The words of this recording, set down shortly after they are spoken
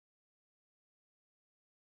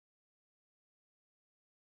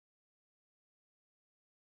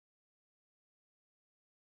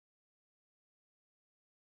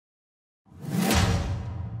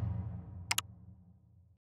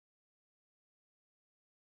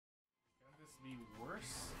to be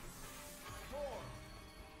worse.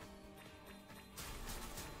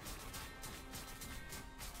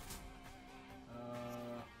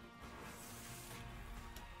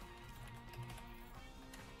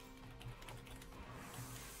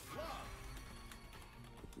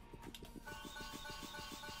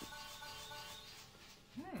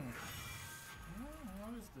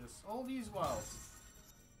 What is this? All these wilds.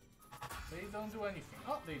 They don't do anything.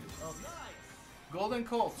 Oh, they do. Oh, nice. Golden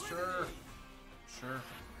Colt. Sure. Sure.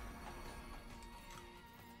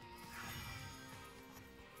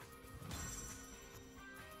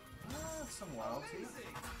 Some wild here.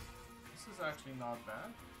 This is actually not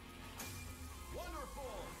bad.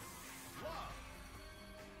 Wonderful. Love.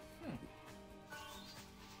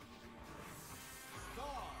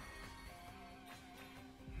 Star.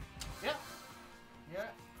 Yeah. Yeah.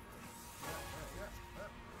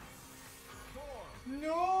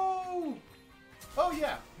 No! Oh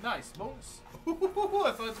yeah, nice bonus. I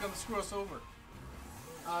thought it was gonna screw us over.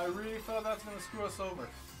 I really thought that's gonna screw us over.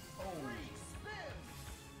 Oh.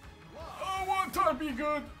 Oh, one time be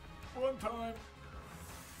good. One time.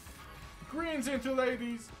 Greens into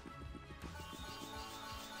ladies.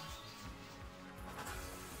 I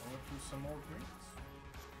want to do some more greens.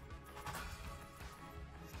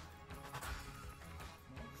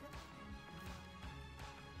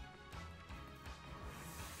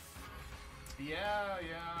 Yeah,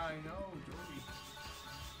 I know, Jody.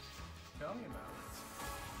 Tell me about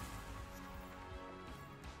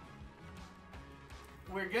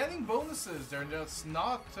it. We're getting bonuses. They're just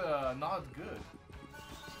not good,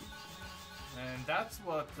 and that's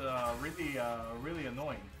what really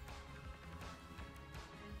annoying.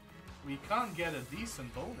 We can't get a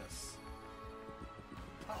decent bonus.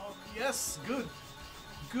 Oh yes, good.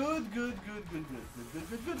 Good.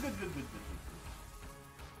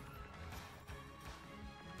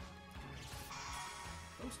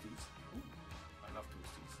 Toasties. Ooh, I love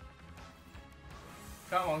toasties.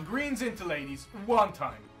 Come on, greens into ladies. One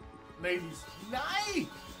time. Ladies. Nay!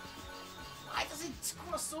 Why does it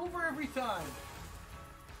screw us over every time?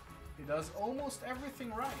 It does almost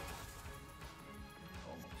everything right.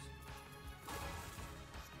 Almost.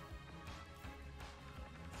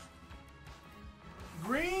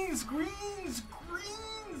 Greens!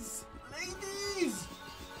 Ladies!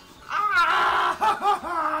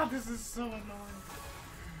 Ah! This is so annoying.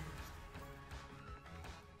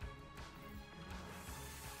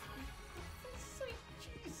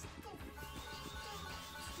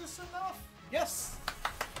 Enough. Yes!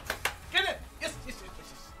 Get it! Yes!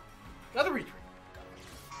 Got a retreat.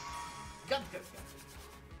 Got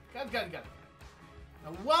it.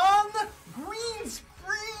 Now one! Greens!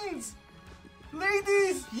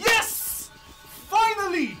 Ladies! Yes!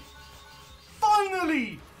 Finally!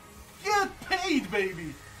 Get paid,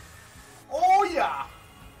 baby! Oh yeah!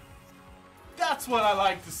 That's what I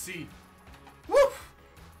like to see. Woof!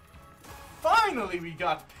 Finally we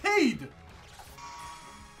got paid!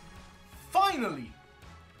 Finally!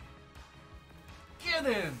 Get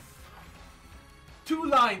in! 2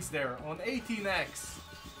 lines there on 18x.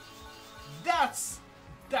 That's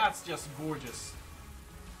just gorgeous.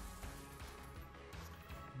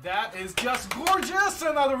 That is just gorgeous!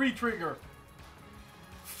 Another retrigger.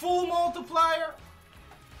 Full multiplier.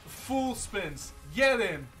 Full spins. Get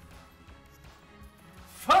in.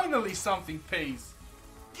 Finally something pays.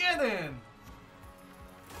 Get in!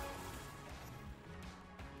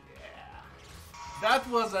 That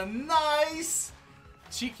was a nice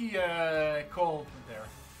cheeky call there.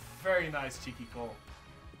 Very nice cheeky call.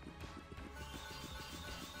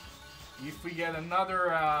 If we get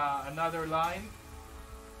another line,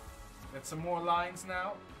 get some more lines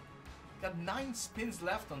now. Got 9 spins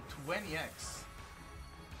left on 20x.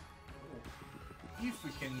 Oh. If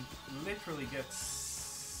we can literally get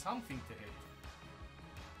something to hit.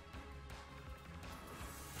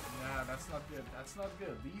 Nah, that's not good. That's not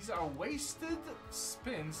good. These are wasted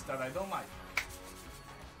spins that I don't like.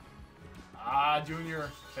 Ah,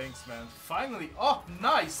 Junior. Thanks, man. Finally. Oh,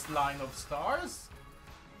 nice line of stars.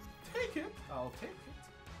 Take it. I'll take it.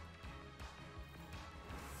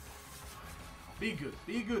 Be good.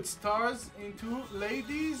 Be good. Stars into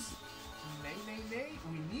ladies. Nay.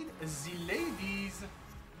 We need the ladies.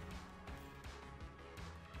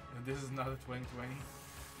 And this is another 2020.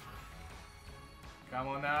 Come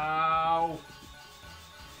on now!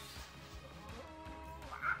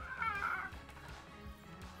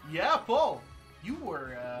 Yeah, Paul!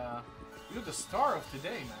 You're the star of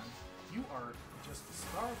today, man. You are just the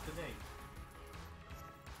star of today.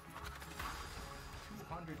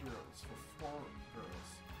 200 euros for 4 girls.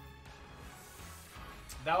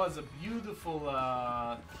 That was a beautiful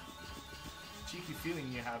cheeky feeling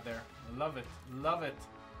you have there. Love it. Love it.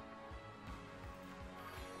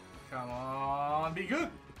 Come on, be good.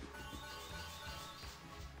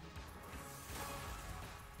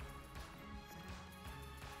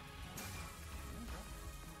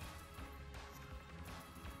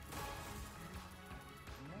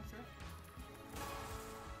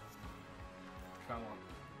 Come on.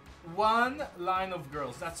 One line of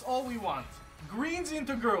girls. That's all we want. Greens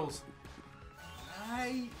into girls.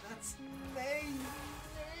 Aye, that's nay.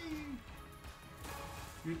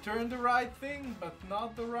 You turn the right thing, but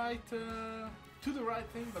not the right, to the right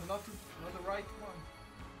thing, but not the right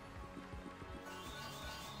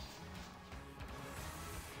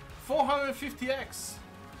one. 450x.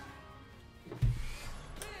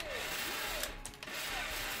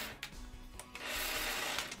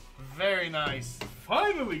 Very nice.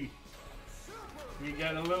 Finally, we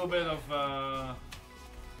get a little bit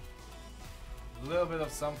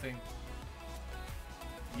of something.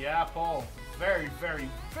 Yeah, Paul. Very, very,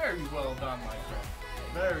 very well done, my friend.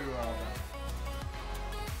 Very well done.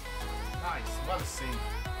 Nice. What a save.